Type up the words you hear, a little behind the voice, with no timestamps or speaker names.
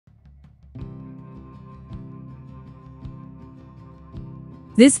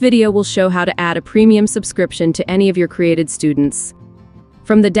This video will show how to add a premium subscription to any of your created students.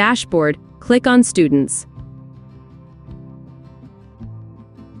 From the dashboard, click on Students.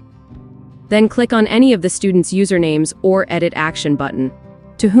 Then click on any of the students' usernames or Edit Action button,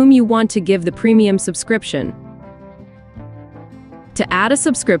 to whom you want to give the premium subscription. To add a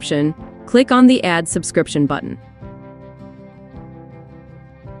subscription, click on the Add Subscription button.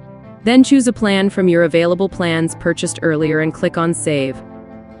 Then choose a plan from your available plans purchased earlier and click on Save.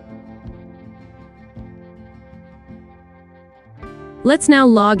 Let's now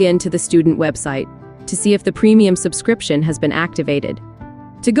log in to the student website to see if the premium subscription has been activated.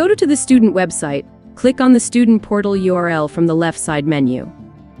 To go to the student website, click on the student portal URL from the left side menu.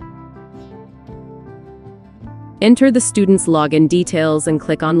 Enter the student's login details and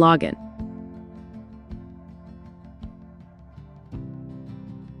click on Login.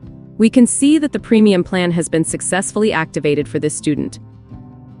 We can see that the premium plan has been successfully activated for this student.